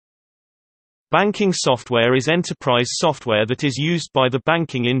Banking software is enterprise software that is used by the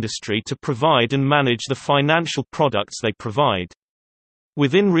banking industry to provide and manage the financial products they provide.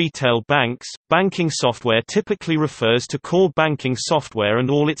 Within retail banks, banking software typically refers to core banking software and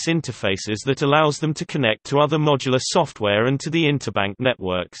all its interfaces that allows them to connect to other modular software and to the interbank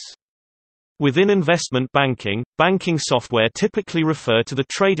networks. Within investment banking, banking software typically refer to the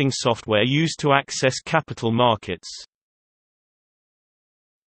trading software used to access capital markets.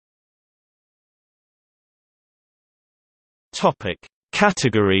 Topic: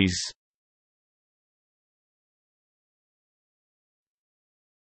 Categories.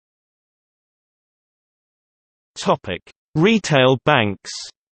 Topic: Retail banks.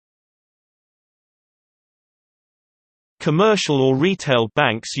 Commercial or retail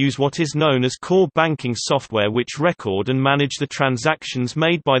banks use what is known as core banking software, which record and manage the transactions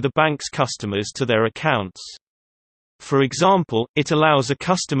made by the bank's customers to their accounts. For example, it allows a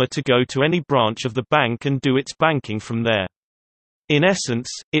customer to go to any branch of the bank and do its banking from there. In essence,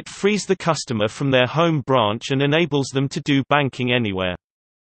 it frees the customer from their home branch and enables them to do banking anywhere.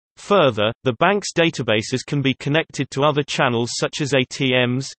 Further, the bank's databases can be connected to other channels such as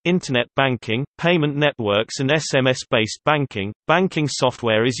ATMs, internet banking, payment networks, and SMS-based banking. Banking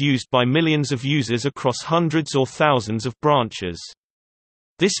software is used by millions of users across hundreds or thousands of branches.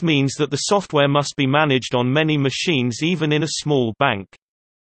 This means that the software must be managed on many machines even in a small bank.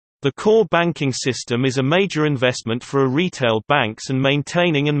 The core banking system is a major investment for a retail banks, and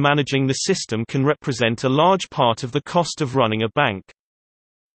maintaining and managing the system can represent a large part of the cost of running a bank.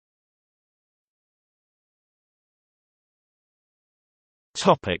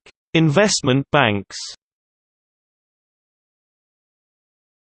 Topic: Investment banks.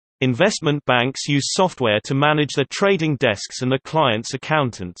 Investment banks use software to manage their trading desks and their clients'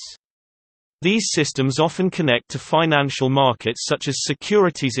 accountants. These systems often connect to financial markets such as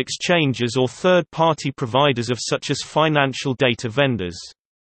securities exchanges or third-party providers such as financial data vendors.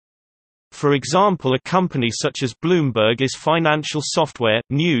 For example, a company such as Bloomberg is financial software,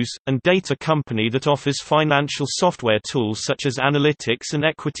 news, and data company that offers financial software tools such as analytics and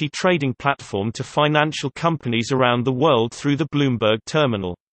equity trading platform to financial companies around the world through the Bloomberg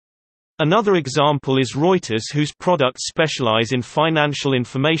terminal. Another example is Reuters, whose products specialize in financial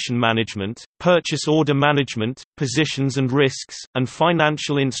information management, purchase order management, positions and risks, and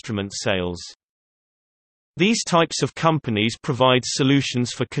financial instrument sales. These types of companies provide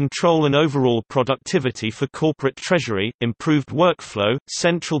solutions for control and overall productivity for corporate treasury, improved workflow,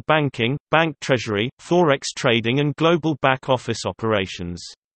 central banking, bank treasury, forex trading, and global back-office operations.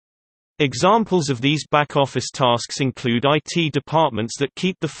 Examples of these back-office tasks include IT departments that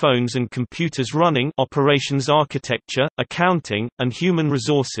keep the phones and computers running, operations architecture, accounting, and human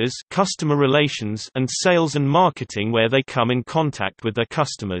resources, customer relations, and sales and marketing, where they come in contact with their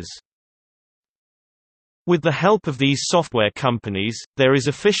customers. With the help of these software companies, there is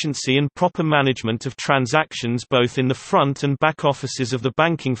efficiency and proper management of transactions both in the front and back offices of the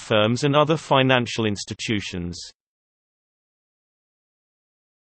banking firms and other financial institutions.